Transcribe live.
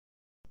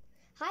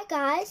Hi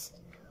guys!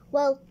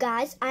 Well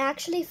guys, I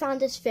actually found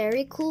this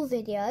very cool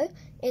video.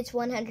 It's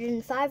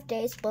 105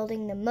 days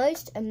building the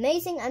most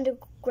amazing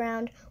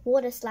underground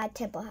water slide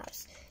temple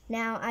house.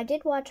 Now I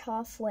did watch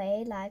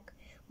halfway, like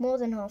more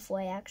than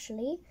halfway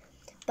actually,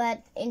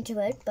 but I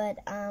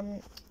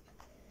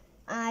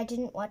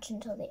didn't watch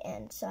until the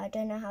end, so I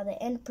don't know how the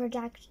end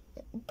product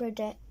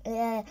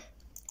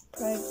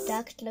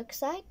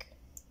looks like.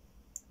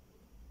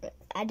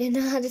 I don't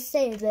know how to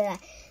say that.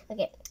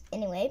 Okay,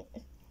 anyway.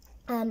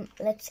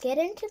 Let's get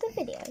into the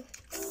video.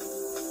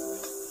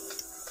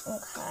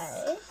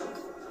 Okay.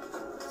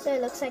 So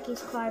it looks like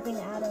he's carving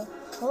out a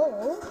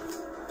hole.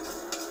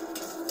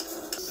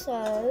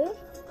 So,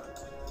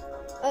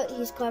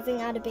 he's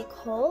carving out a big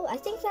hole. I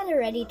think that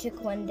already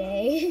took one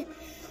day.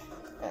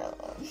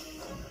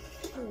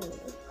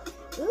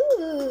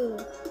 Ooh.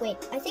 Wait,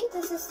 I think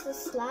this is the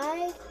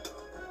slide.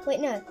 Wait,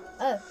 no.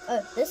 Oh,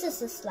 this is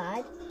the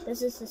slide.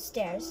 This is the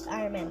stairs.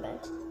 I remember.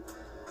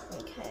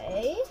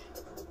 Okay.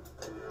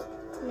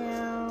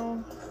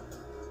 Now,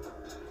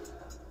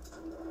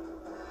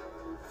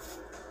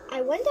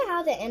 I wonder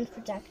how the end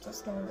product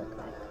is going to look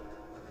like.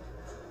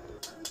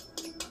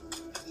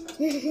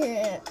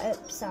 Oh,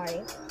 sorry.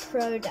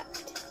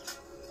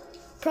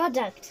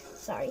 Product,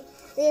 sorry.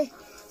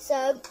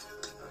 So,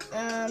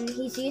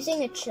 he's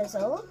using a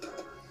chisel,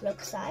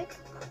 looks like.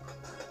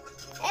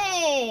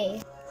 Hey!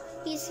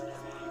 His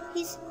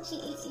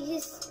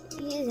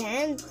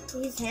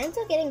hands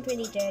are getting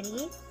pretty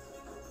dirty.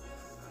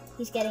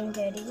 He's getting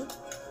dirty.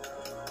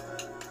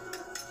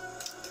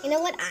 You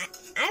know what?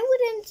 I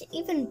wouldn't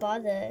even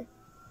bother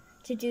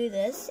to do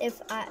this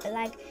if I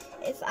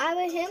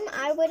were him.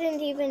 I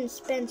wouldn't even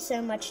spend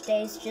so much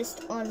days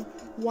just on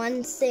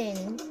one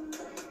thing.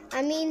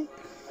 I mean,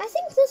 I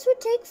think this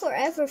would take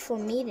forever for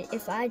me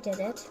if I did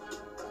it.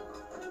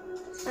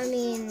 I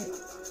mean,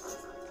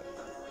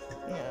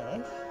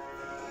 no.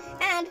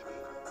 And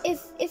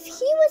if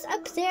he was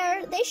up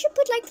there, they should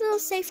put like little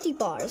safety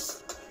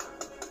bars,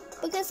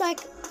 because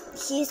like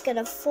he's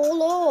gonna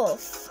fall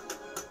off.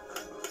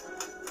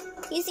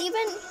 He's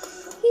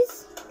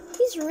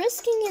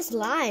risking his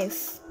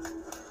life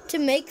to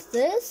make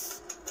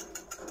this.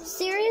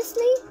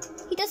 Seriously?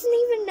 He doesn't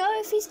even know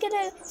if he's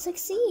gonna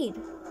succeed.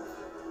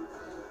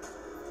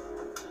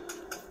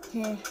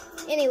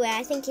 Anyway,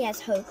 I think he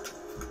has hope.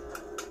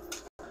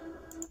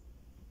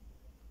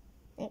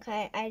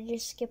 Okay, I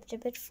just skipped a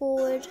bit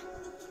forward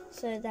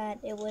so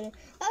that it wouldn't.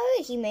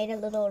 Oh, he made a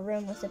little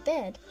room with a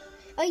bed.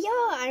 Oh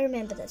yeah, I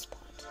remember this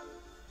part.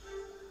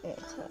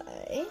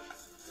 Okay.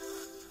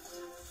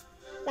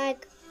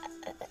 Like,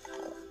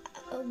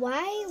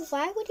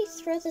 why would he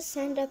throw the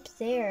sand up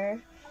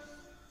there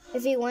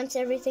if he wants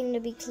everything to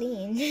be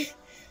clean?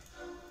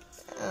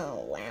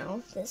 Oh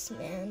wow, this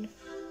man.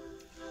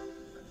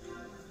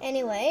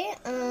 Anyway,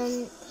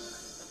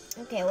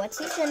 okay, what's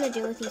he gonna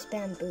do with these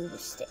bamboo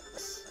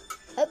sticks?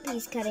 Oh,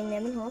 he's cutting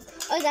them in half.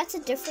 Oh, that's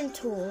a different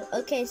tool.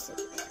 Okay, so,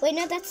 wait,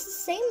 no, that's the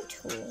same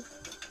tool.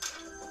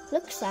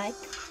 Looks like.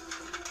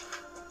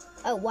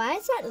 Oh, why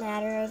is that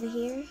ladder over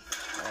here?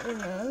 I don't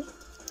know.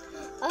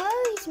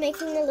 Oh, he's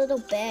making a little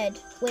bed.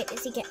 Wait,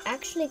 is he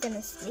actually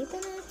gonna sleep in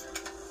it?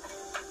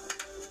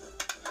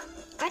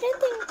 I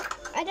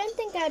don't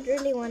think I'd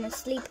really want to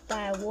sleep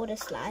by a water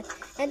slide,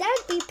 and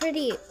that would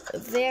be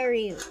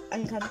very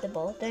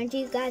uncomfortable. Don't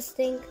you guys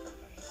think?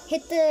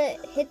 Hit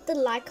the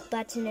like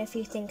button if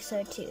you think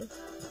so too.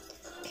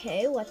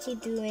 Okay, what's he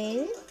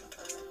doing?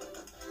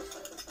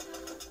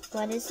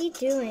 What is he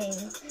doing?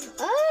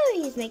 Oh,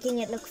 he's making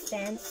it look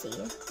fancy.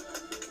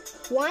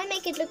 Why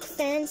make it look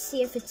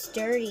fancy if it's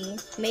dirty?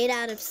 Made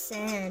out of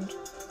sand.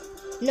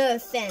 No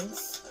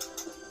offense.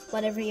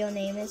 Whatever your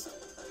name is.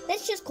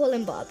 Let's just call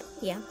him Bob.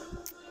 Yeah.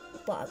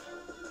 Bob.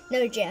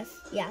 No,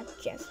 Jeff. Yeah,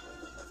 Jeff.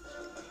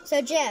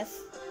 So, Jeff.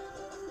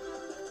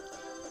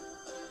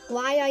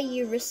 Why are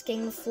you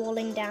risking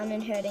falling down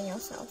and hurting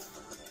yourself?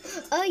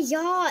 Oh,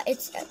 yeah.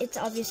 It's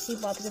obviously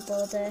Bob the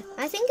Builder.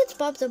 I think it's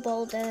Bob the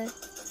Builder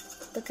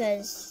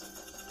because...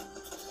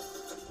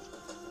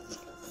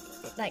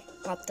 like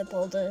Bob the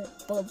Builder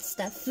builds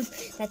stuff.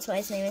 That's why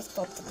his name is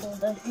Bob the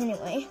Builder.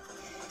 Anyway.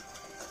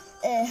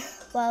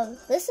 Well,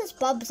 this is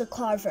Bob the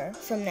Carver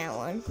from now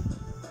on.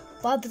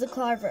 Bob the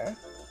Carver.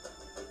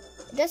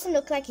 It doesn't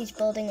look like he's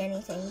building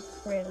anything,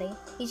 really.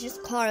 He's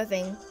just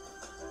carving.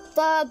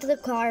 Bob the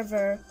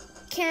Carver.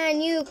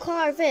 Can you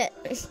carve it?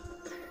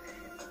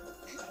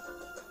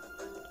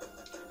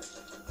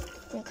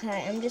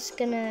 Okay, I'm just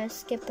gonna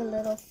skip a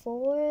little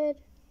forward.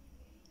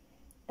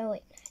 Oh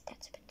wait,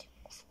 that's a bit too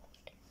forward.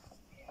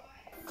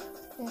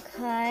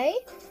 Okay.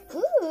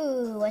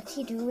 Ooh, what's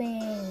he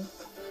doing?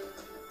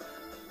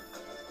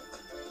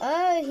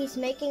 Oh, he's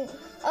making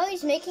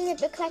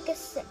it look like a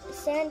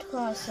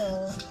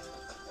sandcastle.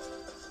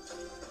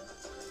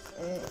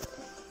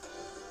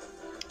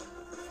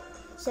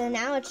 So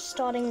now it's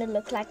starting to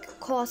look like a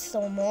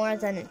castle more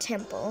than a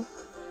temple,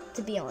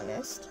 to be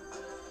honest.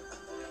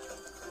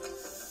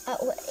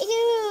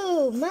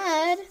 Ew,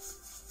 mud.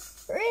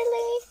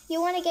 Really? You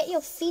want to get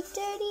your feet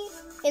dirty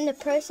in the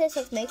process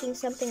of making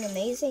something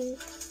amazing?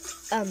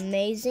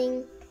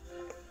 amazing.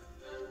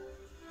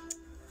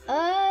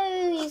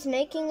 Oh, he's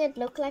making it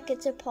look like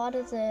it's a part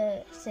of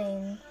the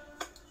thing.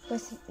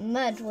 With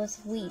mud with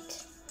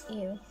wheat.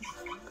 Ew.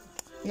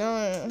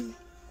 No.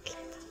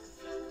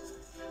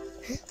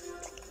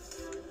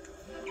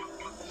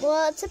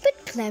 Well, it's a bit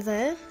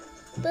clever.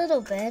 A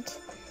little bit.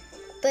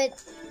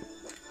 But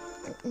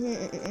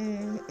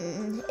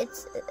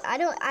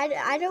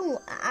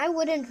I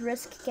wouldn't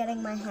risk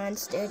getting my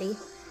hands dirty.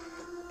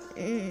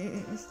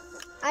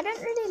 I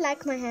don't really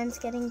like my hands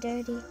getting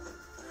dirty.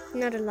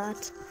 Not a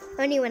lot.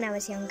 Only when I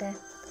was younger.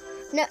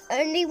 No,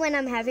 only when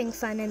I'm having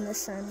fun in the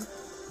sun.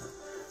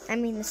 I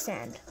mean the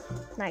sand.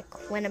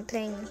 Like when I'm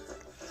playing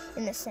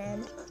in the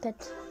sand.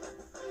 But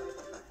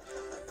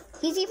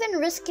he's even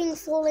risking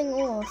falling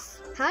off.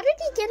 How did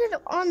he get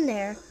it on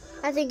there?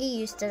 I think he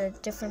used a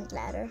different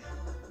ladder.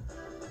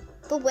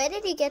 But where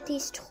did he get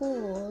these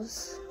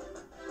tools?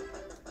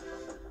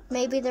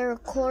 Maybe the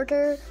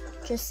recorder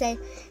just said,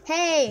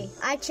 hey,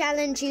 I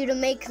challenge you to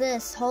make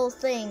this whole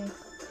thing.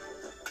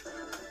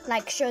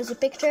 Like shows a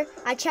picture,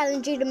 I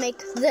challenge you to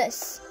make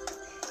this.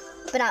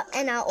 But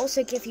I'll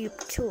also give you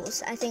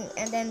tools, I think,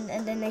 and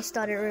then they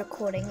started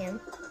recording him.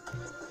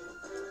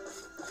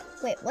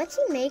 Wait, what's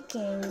he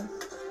making?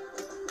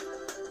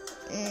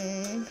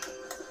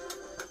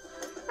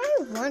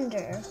 I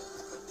wonder.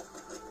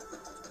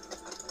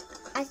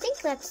 I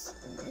think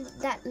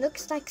that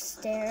looks like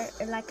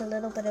like a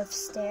little bit of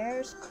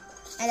stairs,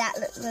 and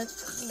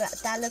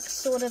that looks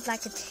sort of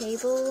like a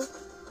table.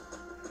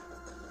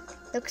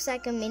 Looks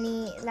like a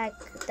mini, like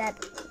that.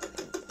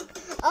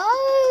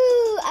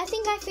 Oh, I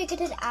think I figured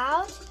it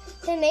out.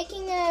 They're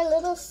making a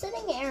little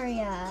sitting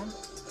area.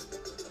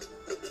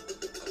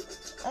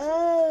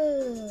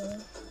 Oh.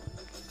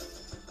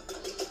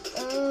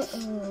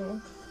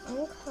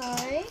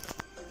 Okay.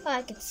 Oh,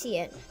 I can see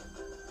it.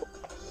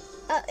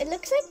 It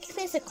looks like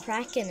there's a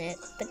crack in it,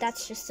 but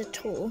that's just a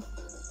tool.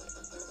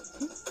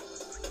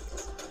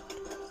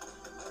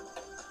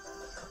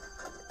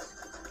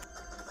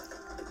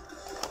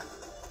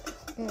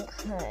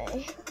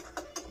 Okay.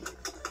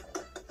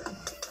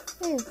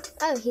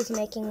 Oh, he's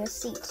making a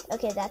seat.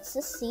 Okay, that's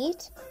the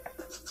seat.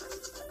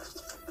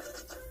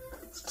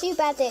 Too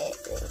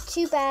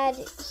bad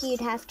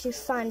he'd have to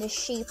find a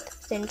sheep,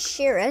 then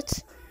shear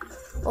it.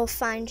 Or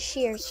find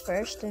shears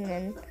first, and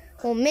then,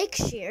 or make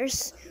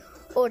shears.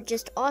 Or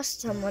just ask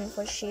someone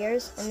for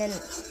shears, and then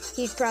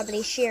he'd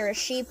probably shear a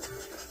sheep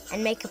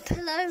and make a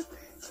pillow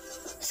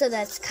so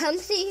that's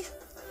comfy.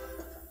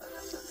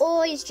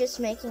 Or he's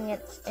just making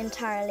it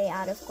entirely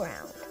out of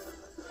ground.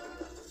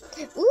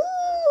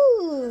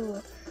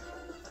 Ooh!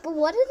 But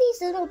what are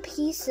these little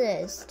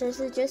pieces?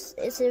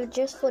 Is it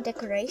just for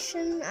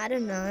decoration? I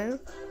don't know.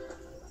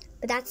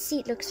 But that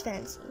seat looks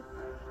fancy.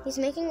 He's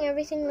making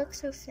everything look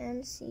so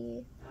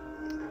fancy.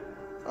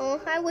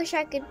 Oh, I wish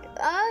I could.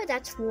 Oh,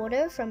 that's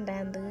water from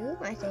bamboo,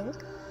 I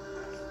think.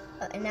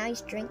 Oh, and now he's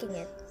drinking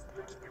it.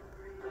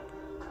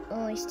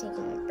 Oh, he's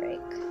taking a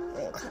break.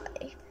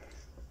 Okay.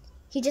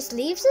 He just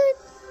leaves it?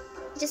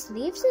 He just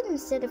leaves it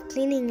instead of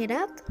cleaning it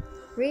up?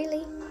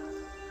 Really?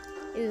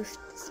 Oof,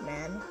 this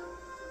man.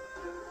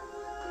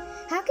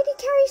 How could he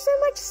carry so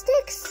much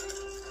sticks?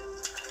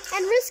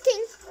 And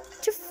risking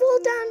to fall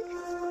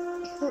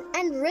down,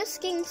 and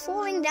risking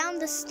falling down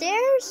the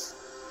stairs?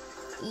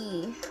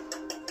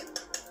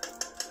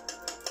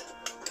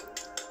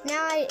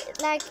 Now,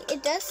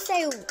 it does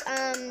say,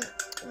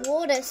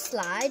 water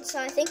slide, so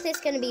I think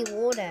there's gonna be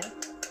water.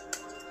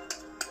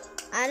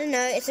 I don't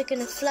know, is it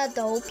gonna flood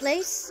the whole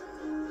place?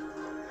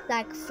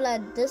 Like,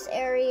 flood this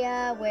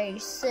area where you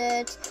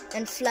sit,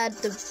 and flood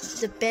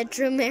the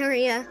bedroom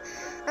area?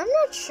 I'm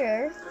not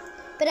sure.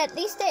 But at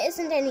least there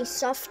isn't any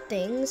soft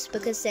things,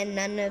 because then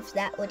none of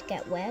that would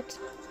get wet.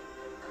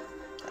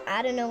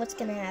 I don't know what's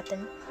gonna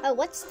happen. Oh,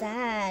 what's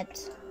that?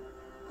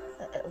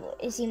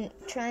 Is he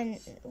trying?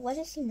 What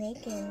is he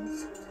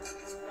making?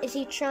 Is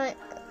he trying?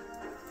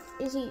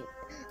 Is he?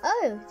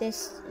 Oh,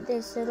 this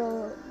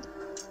little.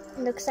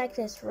 Looks like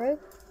this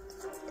rope.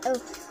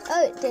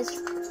 Oh, there's.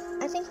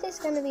 I think there's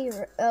gonna be.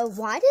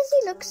 Why does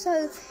he look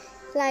so?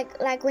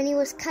 Like when he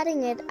was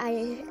cutting it,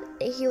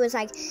 he was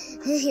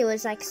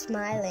like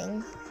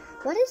smiling.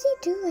 What is he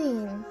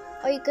doing?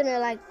 Are you gonna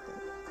like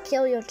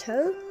kill your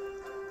toe?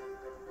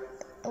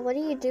 What are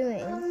you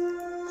doing?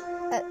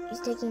 Oh, he's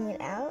taking it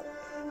out.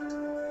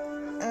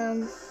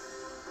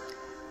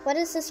 What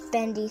is this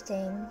bendy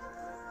thing?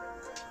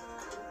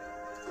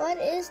 What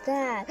is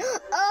that?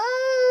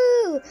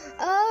 Oh!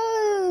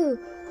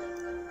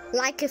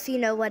 Like if you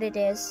know what it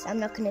is. I'm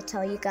not gonna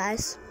tell you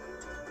guys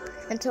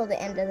until the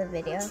end of the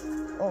video,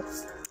 or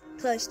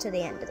close to the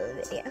end of the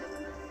video.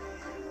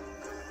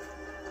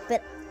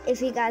 But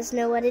if you guys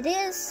know what it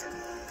is,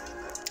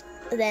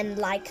 then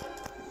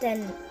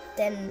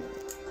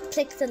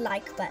click the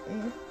like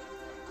button.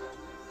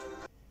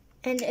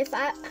 And if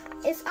I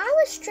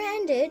was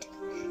stranded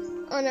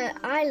on an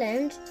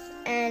island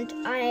and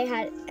I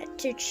had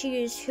to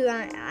choose who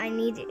I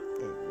need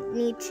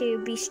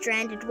to be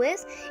stranded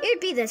with, it would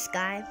be this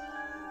guy.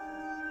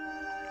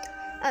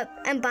 Oh,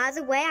 and by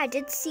the way, I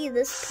did see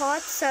this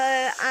part, so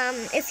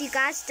if you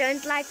guys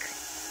don't like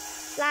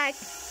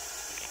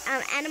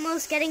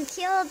animals getting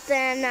killed,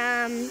 then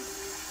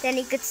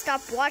you could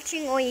stop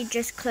watching, or you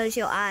just close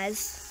your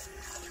eyes.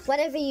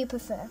 Whatever you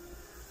prefer.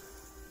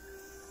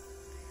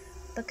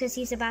 Because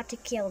he's about to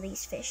kill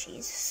these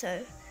fishies,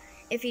 so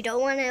if you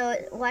don't want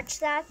to watch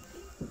that,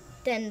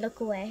 then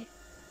look away.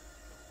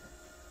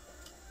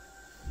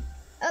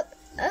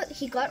 Oh,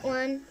 he got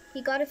one.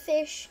 He got a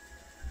fish.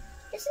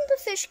 Isn't the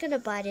fish gonna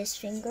bite his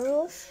finger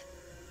off?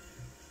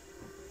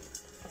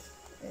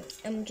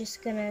 I'm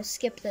just gonna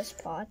skip this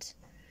part.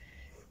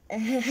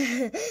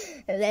 Oh,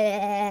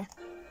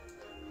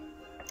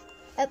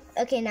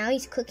 okay, now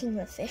he's cooking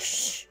the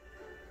fish.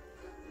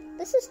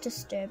 This is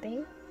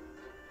disturbing.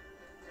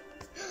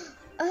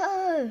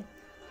 Oh,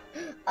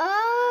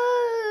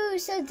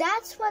 so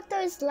that's what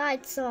those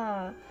lights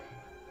are.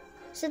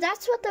 So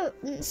that's what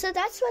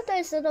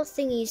those little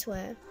thingies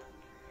were.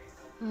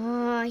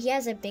 Oh, he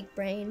has a big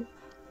brain.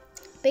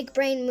 Big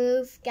brain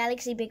move,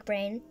 Galaxy Big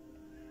Brain.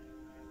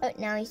 Oh,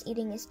 now he's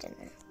eating his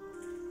dinner.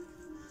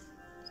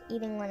 He's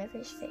eating one of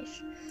his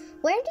fish.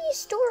 Where do you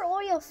store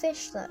all your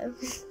fish, though?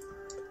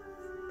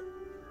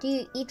 Do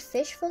you eat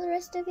fish for the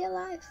rest of your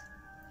life?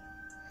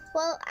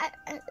 Well,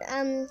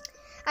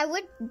 I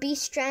would be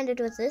stranded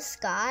with this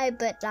guy,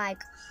 but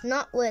like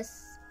not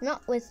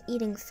with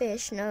eating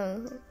fish.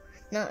 No.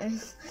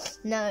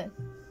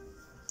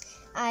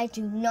 I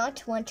do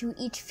not want to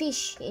eat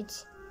fish.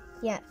 It's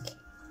yuck.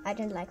 I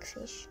don't like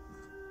fish.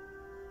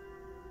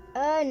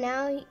 Oh,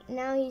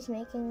 now he's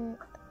making.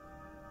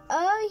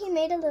 Oh, he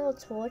made a little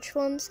torch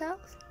for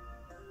himself.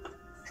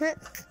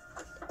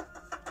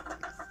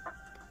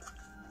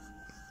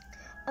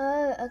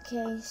 Oh,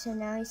 okay. So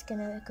now he's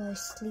gonna go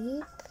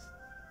sleep.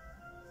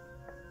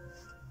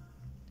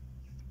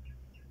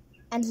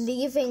 And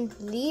leaving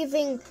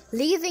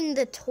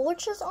the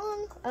torches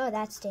on? Oh,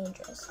 that's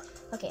dangerous.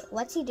 Okay,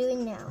 what's he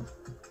doing now?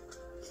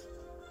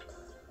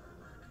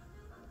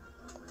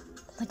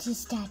 What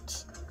is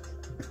that?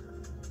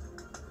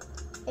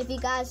 If you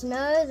guys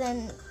know,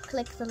 then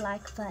click the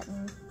like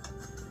button.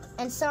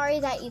 And sorry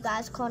that you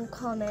guys can't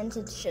comment,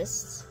 it's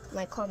just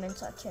my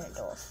comments are turned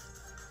off.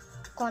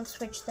 Can't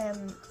switch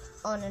them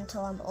on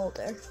until I'm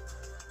older.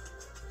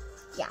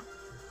 Yeah.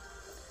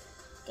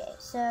 Okay,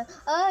 so,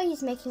 oh,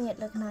 he's making it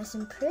look nice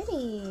and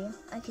pretty.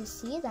 I can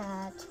see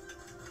that.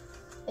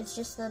 It's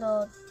just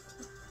little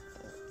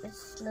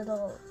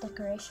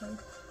decoration.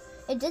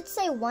 It did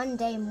say 1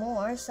 day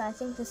more, so I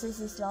think this is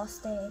his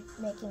last day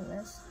making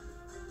this.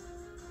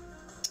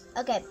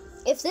 Okay,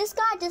 if this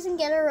guy doesn't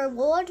get a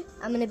reward,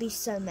 I'm gonna be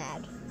so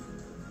mad.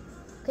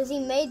 Because he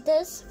made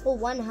this for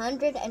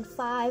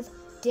 105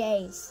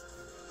 days.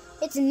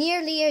 It's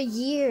nearly a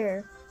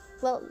year.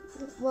 Well,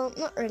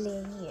 not really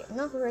a year.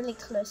 Not really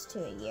close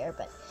to a year,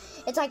 but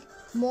it's like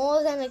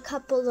more than a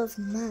couple of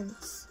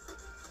months.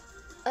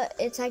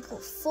 It's like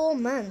 4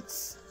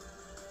 months.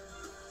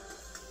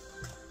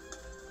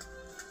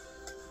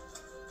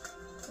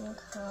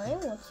 Okay,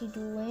 what's he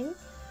doing?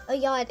 Oh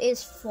yeah, it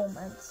is 4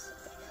 months.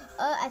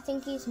 Oh, I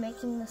think he's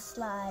making the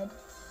slide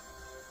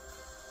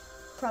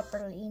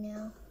properly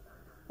now.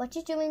 What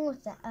you doing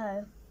with that?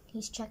 Oh,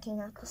 he's checking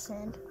out the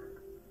sand.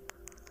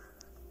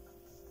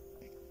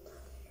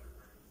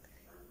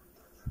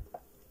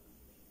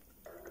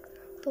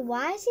 But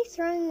why is he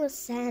throwing the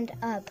sand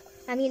up?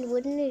 I mean,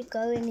 wouldn't it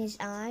go in his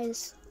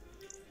eyes?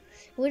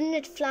 Wouldn't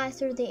it fly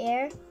through the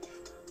air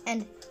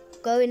and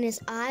go in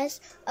his eyes?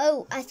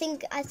 Oh, I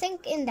think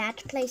in that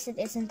place it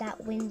isn't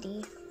that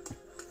windy.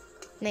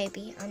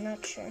 Maybe, I'm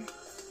not sure.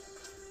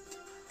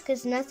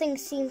 Because nothing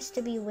seems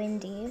to be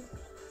windy.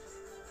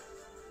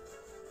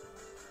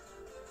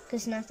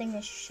 Because nothing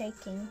is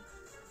shaking.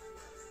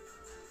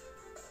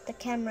 The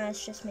camera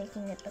is just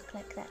making it look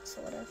like that,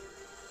 sort of.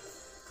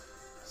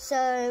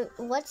 So,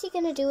 what's he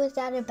gonna do with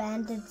that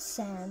abandoned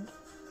sand?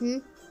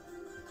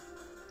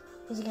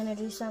 Is he gonna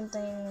do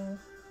something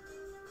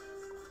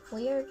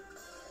weird?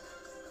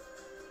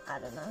 I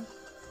don't know.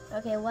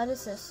 Okay, what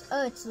is this?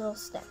 Oh, it's little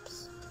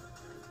steps.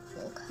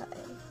 Okay.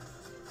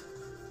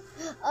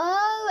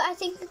 Oh, I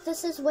think that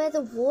this is where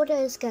the water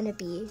is gonna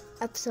be.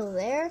 Up till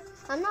there?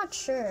 I'm not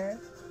sure.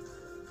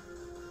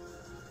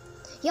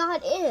 Yeah,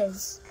 it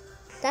is.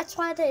 That's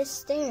why there's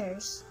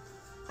stairs,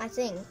 I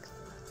think.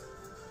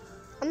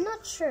 I'm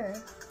not sure.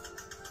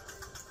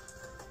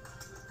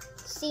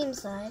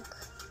 Seems like.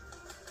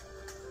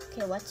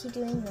 Okay, what's he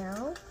doing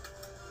now?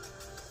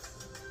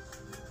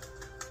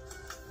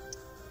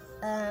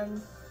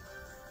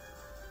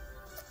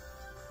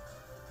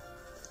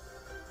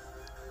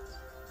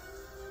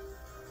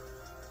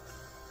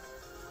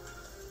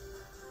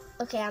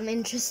 Okay, I'm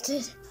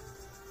interested.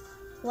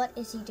 What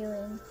is he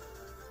doing?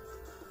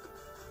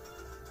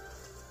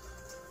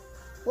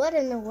 What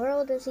in the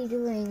world is he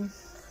doing?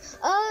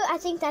 Oh, I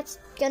think that's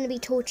gonna be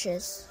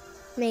torches.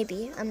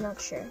 Maybe, I'm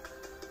not sure.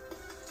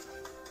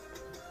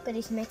 But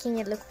he's making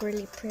it look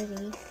really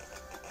pretty.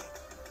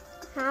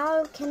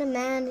 How can a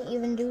man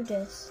even do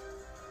this?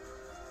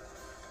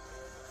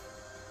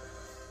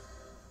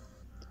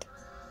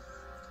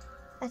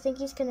 I think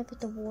he's gonna put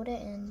the water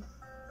in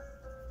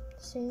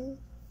soon.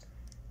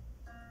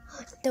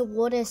 The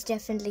water is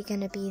definitely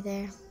gonna be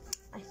there,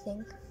 I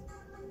think.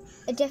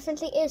 It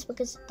definitely is,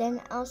 because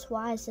then else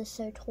why is this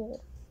so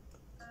tall?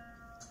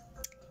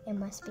 It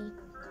must be.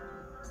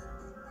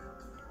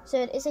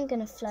 So it isn't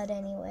gonna flood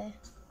anywhere.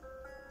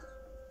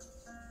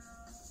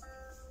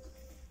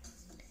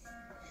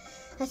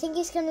 I think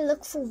he's gonna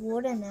look for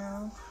water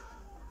now.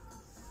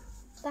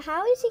 But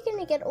how is he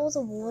gonna get all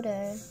the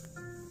water?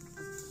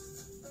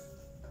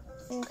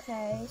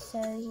 Okay,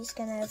 so he's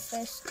gonna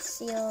first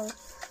seal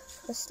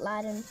the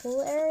slide and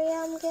pool area,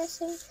 I'm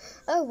guessing.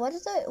 Oh, what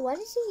is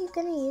he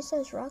gonna use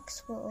those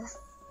rocks for?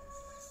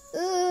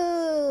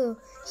 Ooh,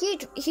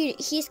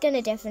 he's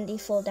gonna definitely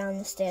fall down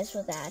the stairs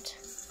with that.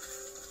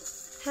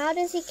 How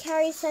does he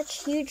carry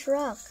such huge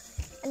rock?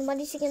 And what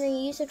is he gonna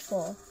use it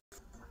for?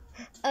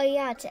 Oh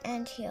yeah, to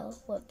anthill.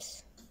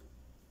 Whoops.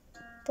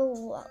 But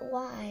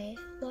why?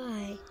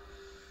 Why?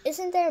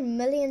 Isn't there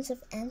millions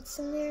of ants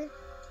in there?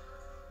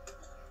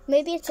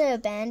 Maybe it's an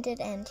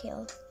abandoned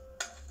anthill.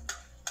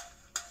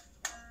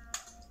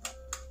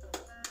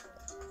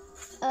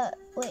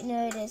 Wait,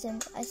 no it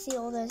isn't. I see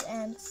all those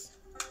ants.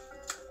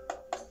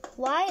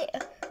 Why?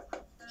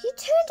 He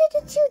turned it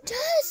into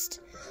dust!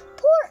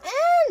 Poor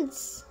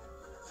ants!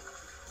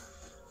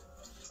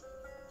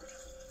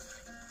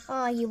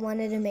 Oh, he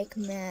wanted to make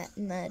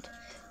mud.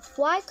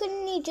 Why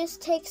couldn't he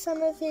just take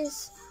some of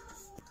his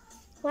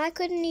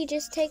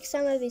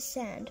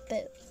sand?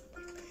 But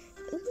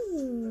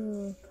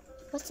ooh,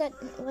 what's that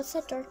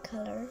dark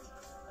color?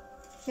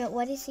 No,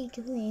 what is he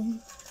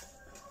doing?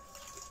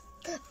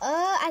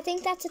 I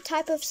think that's a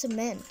type of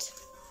cement.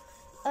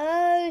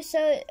 Oh,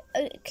 so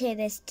okay,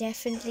 there's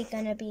definitely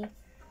gonna be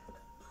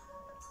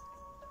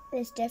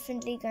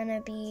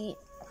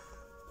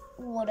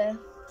water.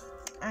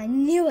 I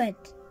knew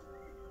it.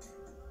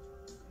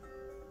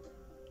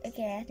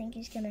 Okay, I think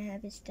he's gonna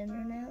have his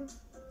dinner now.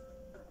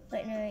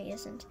 Wait, no, he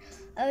isn't.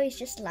 Oh, he's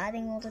just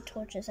lighting all the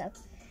torches up.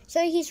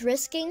 So he's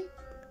risking.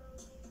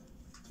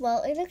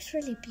 Well, it looks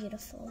really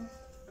beautiful.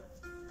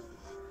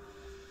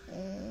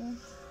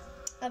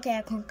 Okay,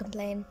 I can't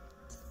complain.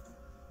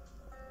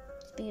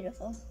 It's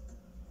beautiful.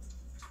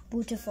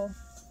 Beautiful.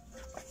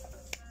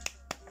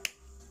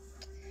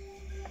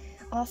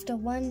 After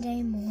one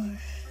day more.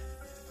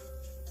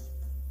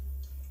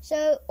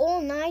 So all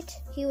night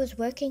he was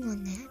working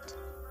on that.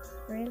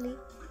 Really?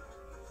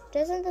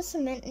 Doesn't the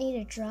cement need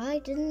to dry?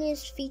 Didn't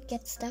his feet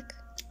get stuck?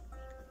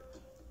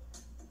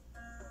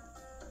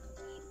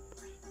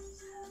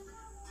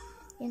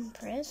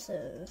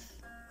 Impressive.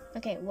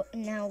 Okay,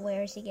 now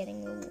where is he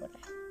getting the water?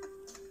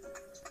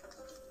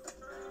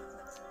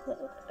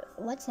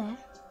 What's that?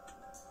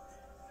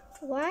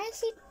 Why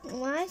is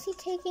he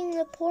taking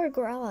the poor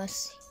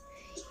grass?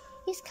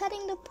 He's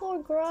cutting the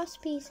poor grass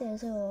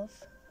pieces off.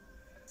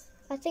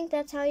 I think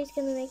that's how he's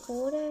gonna make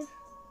water.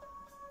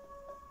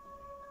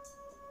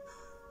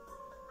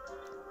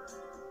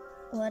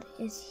 What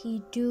is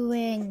he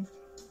doing?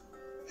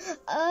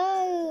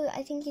 Oh,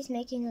 I think he's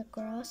making a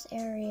grass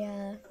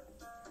area.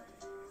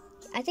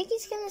 I think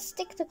he's gonna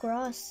stick the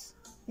grass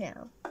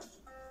now.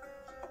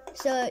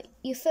 So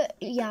he's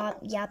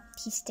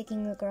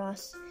sticking the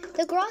grass.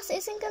 The grass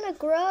isn't gonna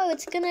grow.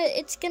 It's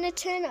gonna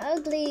turn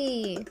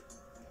ugly.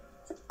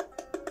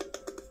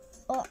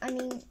 Oh, I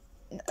mean,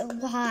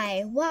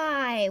 why?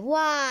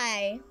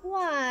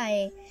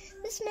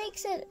 This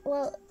makes it,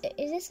 well, it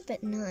is a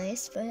bit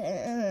nice, but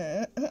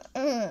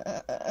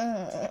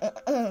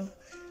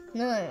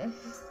no.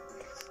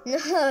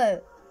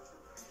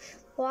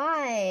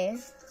 Why?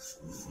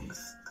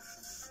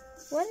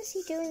 What is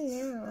he doing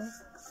now?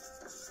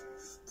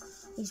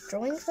 He's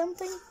drawing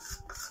something?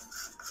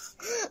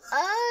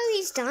 Oh,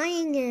 he's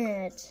dyeing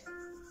it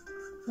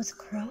with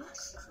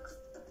grass.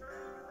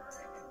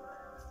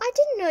 I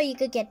didn't know you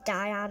could get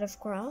dye out of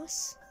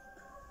grass.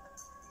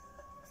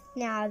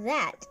 Now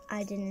that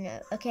I didn't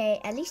know. Okay,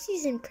 at least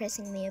he's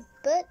impressing me a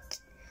bit.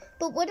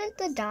 But wouldn't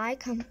the dye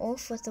come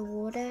off with the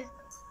water?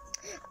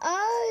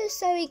 Oh,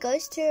 so he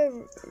goes to a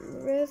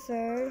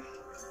river.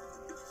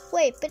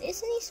 Wait, but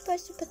isn't he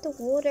supposed to put the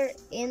water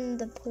in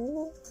the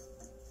pool?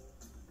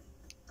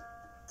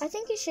 I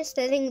think he's just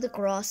letting the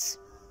grass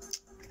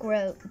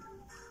grow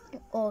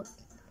or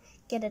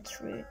get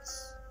its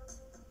roots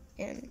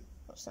in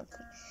or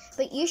something.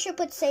 But you should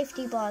put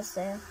safety bars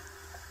there.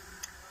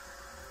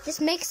 Just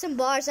make some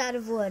bars out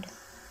of wood.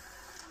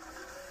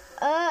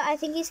 I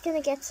think he's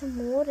gonna get some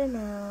water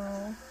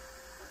now.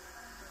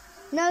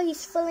 No,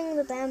 he's filling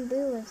the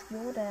bamboo with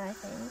water, I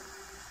think.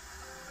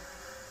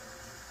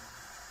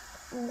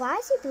 Why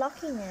is he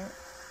blocking it?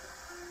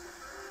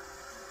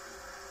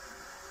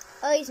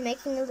 Oh, he's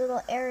making a little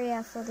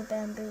area for the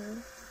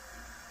bamboo.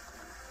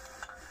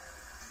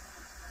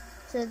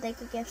 So that they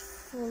could get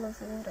full of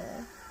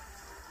water.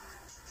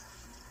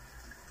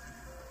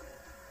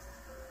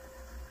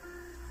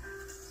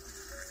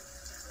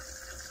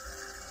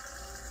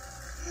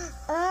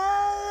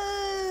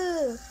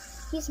 Oh,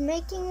 he's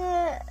making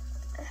a...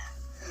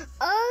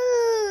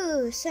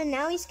 Oh, so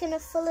now he's gonna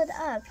fill it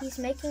up. He's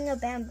making a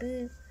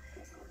bamboo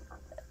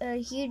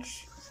a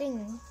huge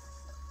thing.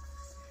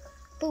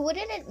 But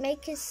wouldn't it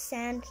make his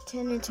sand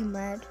turn into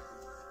mud?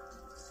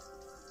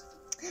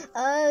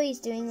 Oh, he's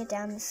doing it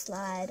down the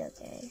slide.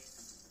 Okay.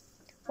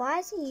 Why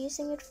is he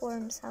using it for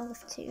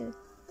himself too?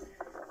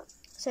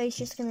 So he's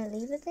just gonna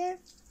leave it there?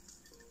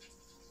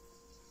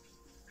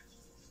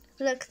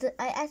 Look,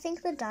 I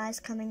think the dye's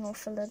coming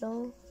off a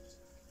little.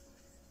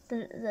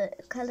 The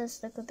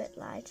colors look a bit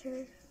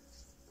lighter.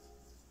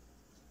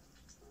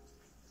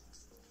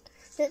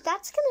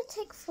 That's gonna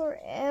take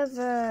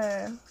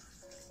forever.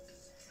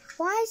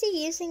 Why is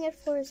he using it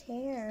for his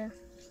hair?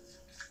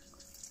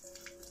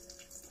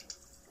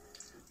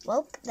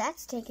 Well,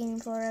 that's taking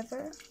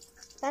forever.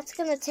 That's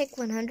gonna take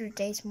 100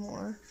 days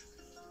more.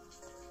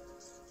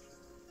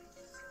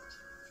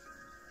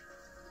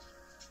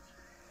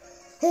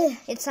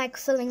 It's like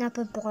filling up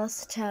a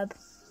bathtub.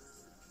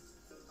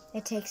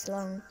 It takes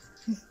long.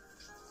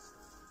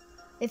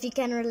 If you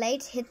can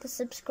relate, hit the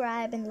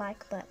subscribe and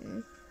like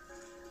button.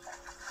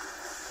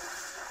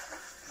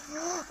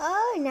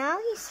 Oh, now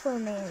he's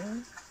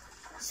swimming.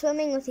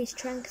 Swimming with his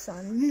trunks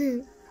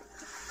on.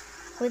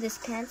 With his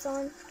pants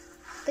on.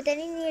 But then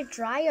you need to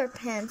dry your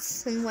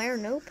pants and wear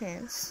no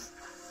pants.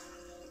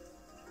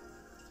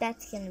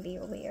 That's gonna be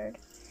weird.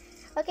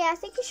 Okay, I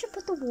think you should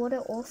put the water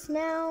off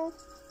now.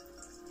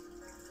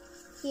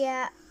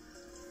 Yeah,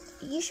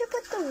 you should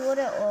put the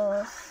water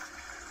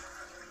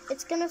off.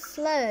 It's gonna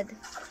flood.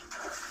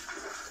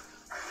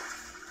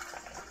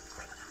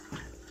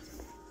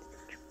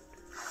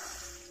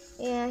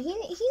 Yeah, he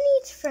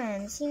needs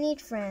friends. He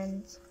needs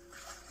friends.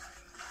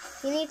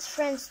 He needs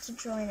friends to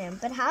join him.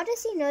 But how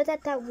does he know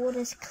that that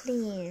water's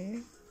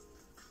clean?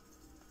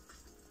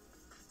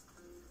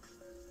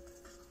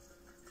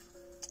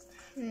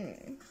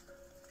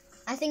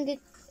 I think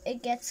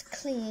it gets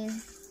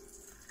clean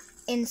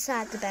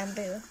inside the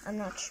bamboo. I'm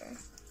not sure.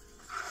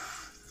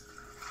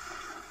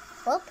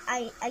 Well,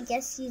 I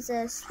guess he's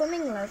a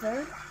swimming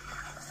lover.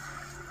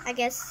 I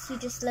guess he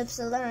just lives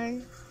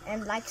alone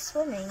and likes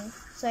swimming.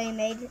 So he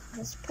made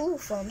this pool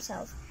for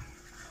himself.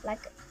 Like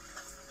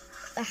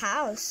a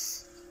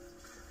house.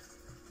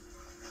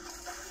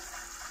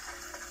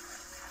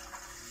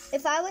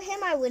 If I were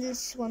him, I wouldn't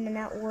swim in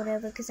that water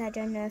because I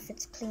don't know if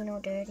it's clean or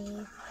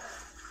dirty.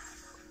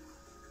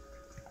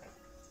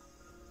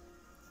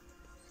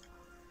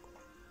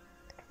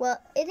 Well,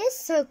 it is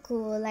so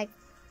cool, like,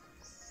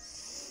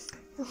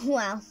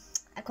 wow,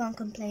 I can't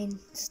complain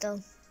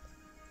still.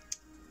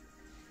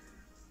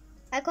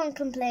 I can't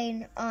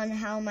complain on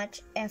how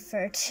much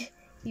effort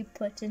you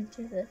put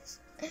into this.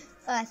 Oh,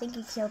 I think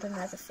he killed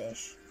another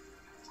fish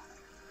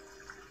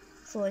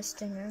for his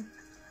dinner.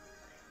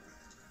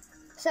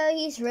 So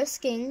he's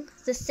risking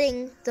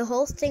the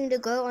whole thing to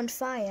go on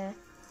fire,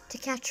 to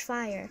catch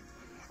fire.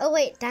 Oh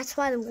wait, that's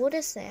why the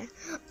water's there.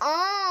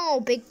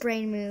 Oh, big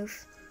brain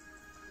move.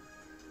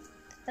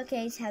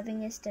 Okay, he's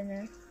having his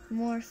dinner.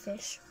 More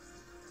fish.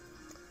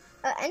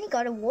 And he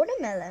got a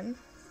watermelon.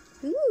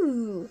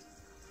 Ooh.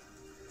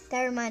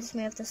 That reminds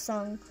me of the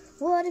song,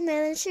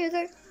 Watermelon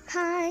Sugar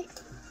High.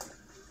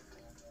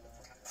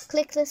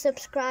 Click the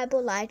subscribe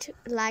or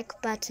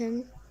like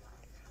button.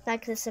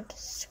 Like the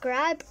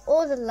subscribe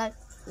or the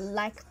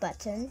like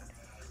button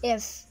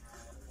if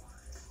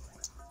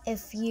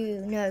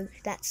you know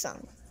that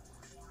song.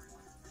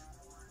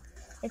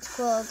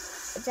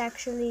 It's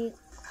actually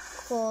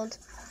called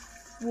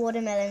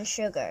Watermelon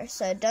Sugar.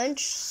 So don't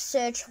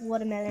search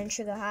Watermelon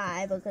Sugar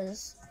High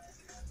because,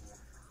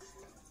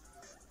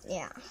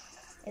 yeah,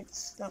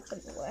 it's not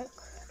going to work.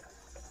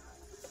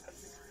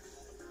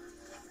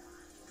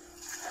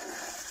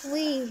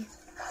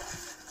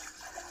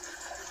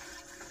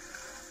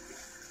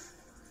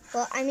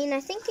 Well, I mean, I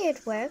think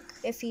it'd work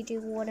if you do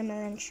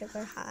Watermelon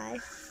Sugar High.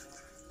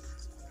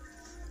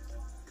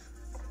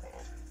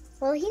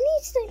 Well, he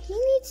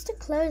needs to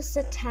close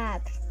the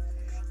tap.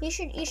 You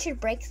should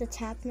break the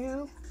tap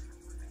now.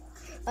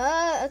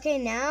 Oh, okay,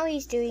 now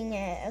he's doing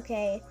it.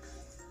 Okay.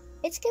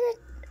 It's gonna,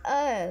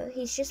 oh,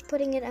 he's just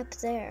putting it up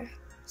there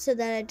so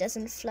that it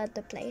doesn't flood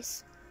the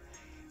place.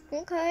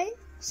 Okay.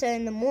 So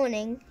in the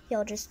morning,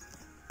 he'll just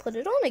put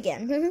it on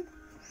again.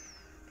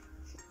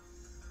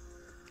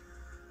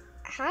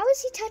 How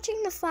is he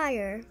touching the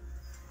fire?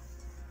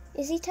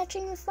 Is he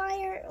touching the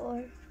fire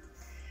or?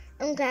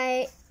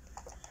 Okay.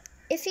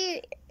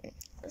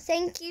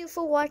 Thank you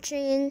for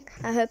watching.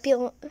 I hope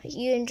you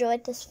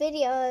enjoyed this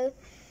video.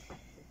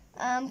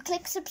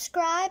 Click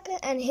subscribe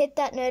and hit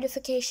that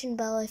notification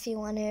bell if you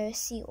want to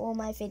see all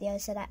my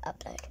videos that I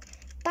upload.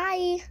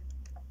 Bye!